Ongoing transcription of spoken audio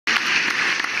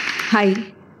Hi,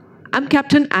 I'm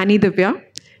Captain Annie Divya,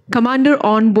 commander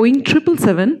on Boeing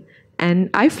 777, and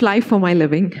I fly for my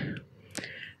living.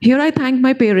 Here I thank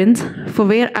my parents for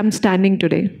where I'm standing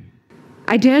today.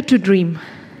 I dared to dream.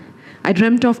 I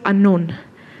dreamt of unknown,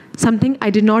 something I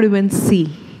did not even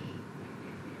see.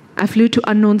 I flew to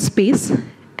unknown space,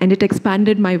 and it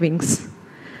expanded my wings.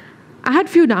 I had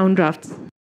few downdrafts,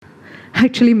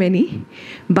 actually many,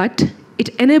 but it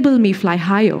enabled me fly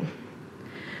higher.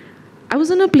 I was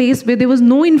in a place where there was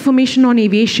no information on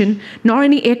aviation, nor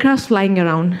any aircrafts flying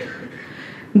around.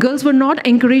 Girls were not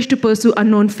encouraged to pursue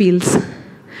unknown fields.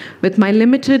 With my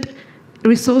limited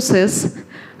resources,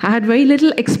 I had very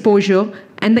little exposure,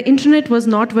 and the internet was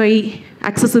not very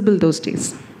accessible those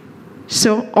days.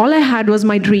 So all I had was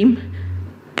my dream,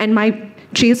 and my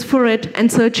chase for it,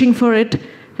 and searching for it,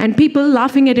 and people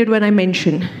laughing at it when I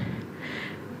mentioned.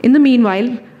 In the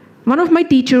meanwhile, one of my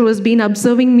teachers who has been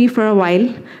observing me for a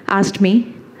while asked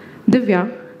me,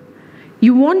 Divya,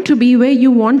 you want to be where you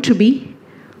want to be,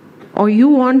 or you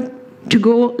want to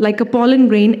go like a pollen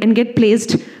grain and get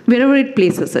placed wherever it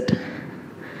places it?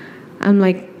 I'm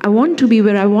like, I want to be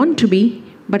where I want to be,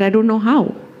 but I don't know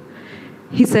how.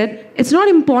 He said, it's not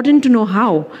important to know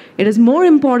how. It is more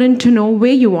important to know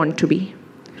where you want to be.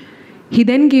 He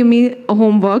then gave me a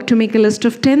homework to make a list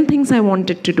of 10 things I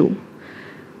wanted to do.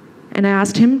 And I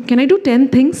asked him, can I do 10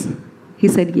 things? He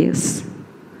said yes.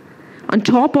 On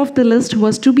top of the list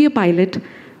was to be a pilot,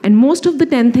 and most of the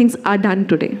 10 things are done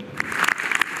today.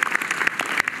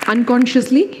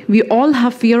 Unconsciously, we all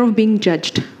have fear of being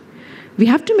judged. We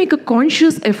have to make a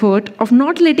conscious effort of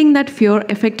not letting that fear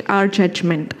affect our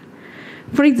judgment.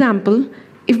 For example,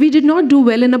 if we did not do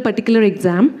well in a particular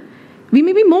exam, we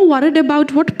may be more worried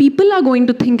about what people are going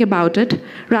to think about it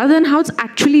rather than how it's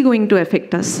actually going to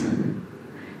affect us.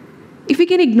 If we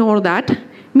can ignore that,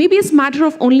 maybe it's a matter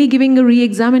of only giving a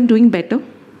re-exam and doing better.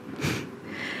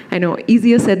 I know,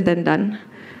 easier said than done.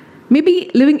 Maybe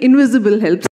living invisible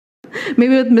helps.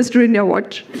 Maybe with Mr. in your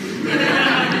watch.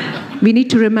 We need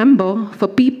to remember, for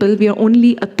people, we are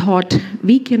only a thought.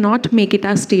 We cannot make it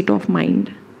our state of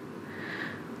mind.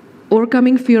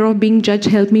 Overcoming fear of being judged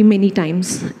helped me many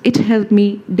times. It helped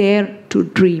me dare to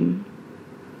dream.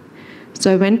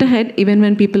 So I went ahead, even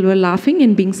when people were laughing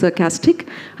and being sarcastic,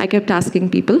 I kept asking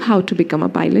people how to become a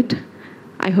pilot.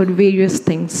 I heard various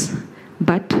things,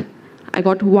 but I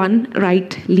got one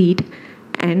right lead,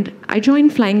 and I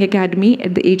joined Flying Academy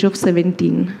at the age of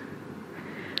 17.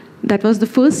 That was the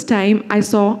first time I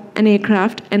saw an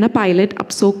aircraft and a pilot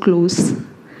up so close.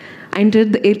 I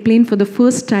entered the airplane for the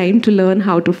first time to learn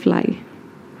how to fly.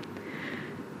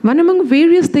 One among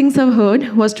various things I've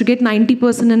heard was to get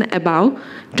 90% and above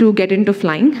to get into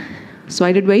flying. So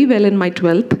I did very well in my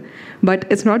 12th, but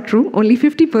it's not true. Only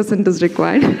 50% is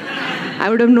required.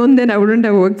 I would have known then I wouldn't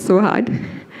have worked so hard.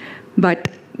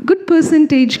 But good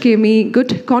percentage gave me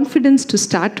good confidence to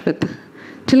start with,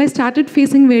 till I started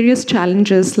facing various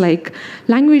challenges like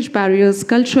language barriers,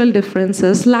 cultural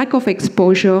differences, lack of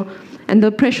exposure, and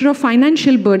the pressure of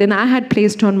financial burden I had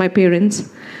placed on my parents.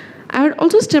 I had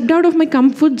also stepped out of my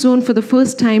comfort zone for the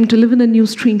first time to live in a new,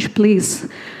 strange place.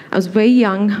 I was very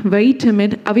young, very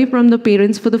timid, away from the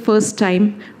parents for the first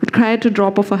time, would cry at a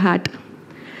drop of a hat.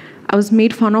 I was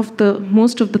made fun of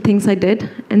most of the things I did,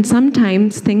 and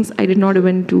sometimes things I did not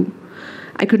even do.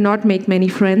 I could not make many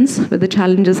friends with the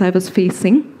challenges I was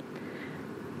facing.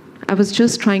 I was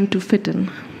just trying to fit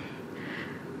in.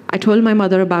 I told my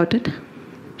mother about it.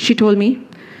 She told me,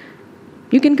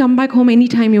 you can come back home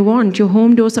anytime you want. Your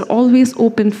home doors are always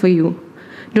open for you.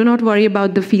 Do not worry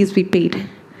about the fees we paid.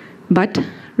 But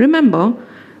remember,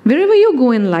 wherever you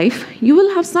go in life, you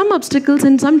will have some obstacles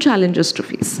and some challenges to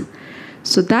face.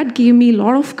 So that gave me a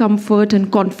lot of comfort and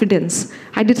confidence.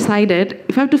 I decided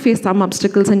if I have to face some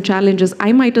obstacles and challenges,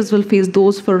 I might as well face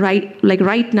those for right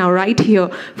now, right here,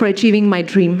 for achieving my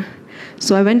dream.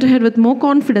 So I went ahead with more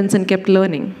confidence and kept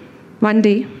learning. One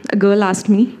day, a girl asked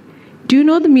me, do you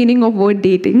know the meaning of word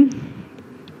dating?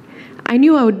 I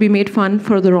knew I would be made fun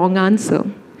for the wrong answer,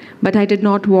 but I did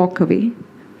not walk away.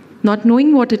 Not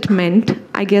knowing what it meant,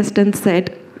 I guessed and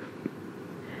said,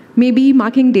 maybe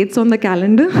marking dates on the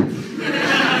calendar?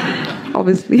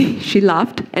 Obviously, she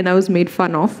laughed and I was made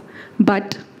fun of,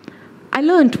 but I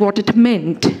learned what it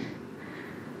meant.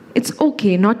 It's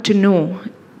okay not to know.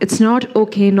 It's not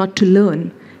okay not to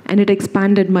learn, and it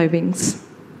expanded my wings.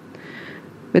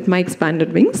 With my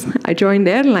expanded wings, I joined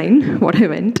the airline. What I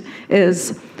went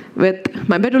is with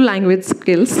my better language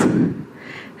skills.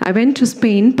 I went to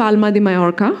Spain, Palma de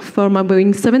Mallorca, for my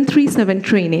Boeing 737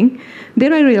 training.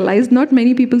 There I realized not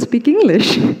many people speak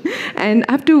English, and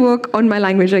I have to work on my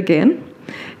language again.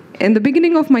 In the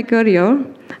beginning of my career,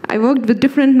 I worked with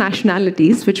different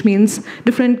nationalities, which means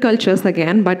different cultures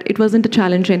again, but it wasn't a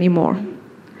challenge anymore.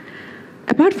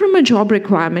 Apart from a job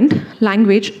requirement,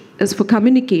 language is for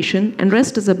communication, and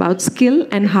rest is about skill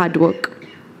and hard work.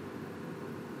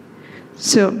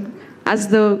 So, as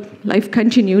the life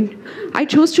continued, I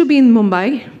chose to be in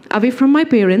Mumbai, away from my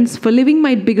parents, for living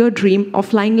my bigger dream of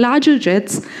flying larger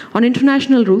jets on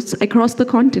international routes across the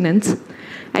continents.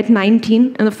 At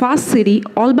 19, in a fast city,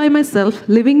 all by myself,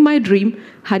 living my dream,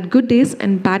 had good days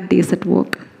and bad days at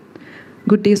work.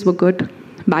 Good days were good,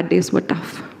 bad days were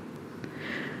tough.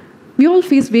 We all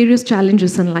face various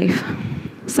challenges in life.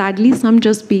 Sadly, some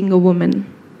just being a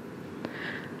woman.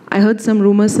 I heard some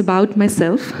rumors about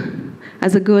myself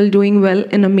as a girl doing well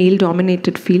in a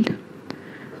male-dominated field.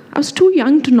 I was too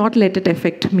young to not let it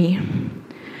affect me.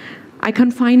 I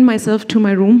confined myself to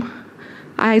my room.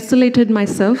 I isolated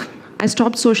myself. I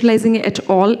stopped socializing at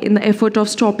all in the effort of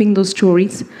stopping those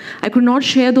stories. I could not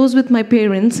share those with my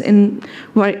parents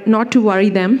not to worry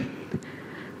them.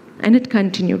 And it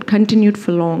continued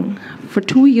for long. For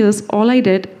 2 years, all I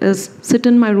did is sit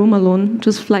in my room alone,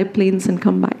 just fly planes and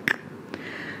come back.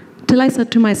 Till I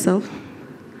said to myself,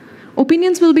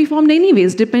 opinions will be formed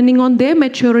anyways, depending on their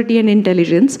maturity and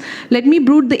intelligence. Let me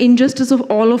brood the injustice of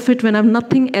all of it when I have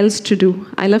nothing else to do.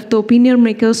 I left the opinion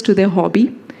makers to their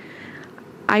hobby.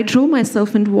 I drove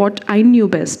myself into what I knew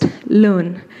best,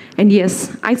 learn. And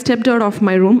yes, I stepped out of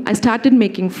my room, I started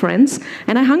making friends,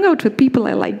 and I hung out with people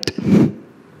I liked.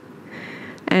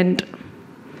 And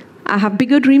I have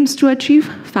bigger dreams to achieve,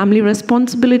 family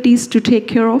responsibilities to take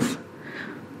care of.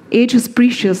 Age is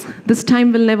precious. This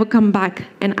time will never come back,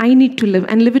 and I need to live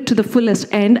and live it to the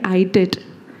fullest, and I did.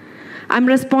 I'm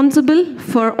responsible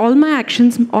for all my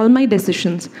actions, all my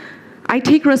decisions. I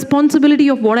take responsibility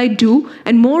of what I do,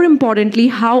 and more importantly,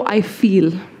 how I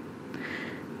feel.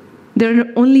 There are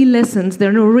only lessons, there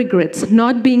are no regrets.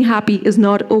 Not being happy is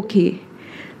not okay.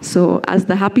 So as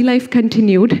the happy life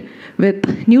continued,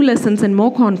 with new lessons and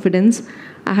more confidence,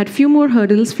 I had few more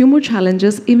hurdles, few more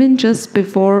challenges, even just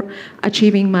before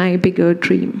achieving my bigger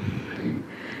dream.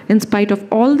 In spite of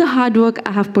all the hard work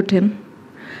I have put in,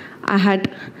 I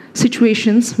had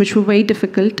situations which were very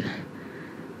difficult,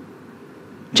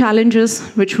 challenges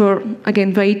which were,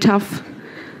 again, very tough,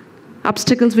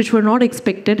 obstacles which were not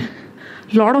expected,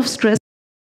 a lot of stress,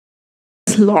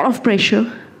 a lot of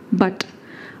pressure, but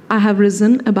I have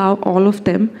risen above all of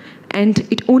them, and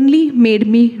it only made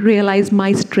me realize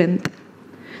my strength.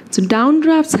 So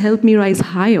downdrafts help me rise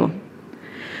higher.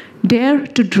 Dare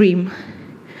to dream.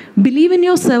 Believe in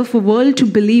yourself, a world to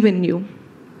believe in you.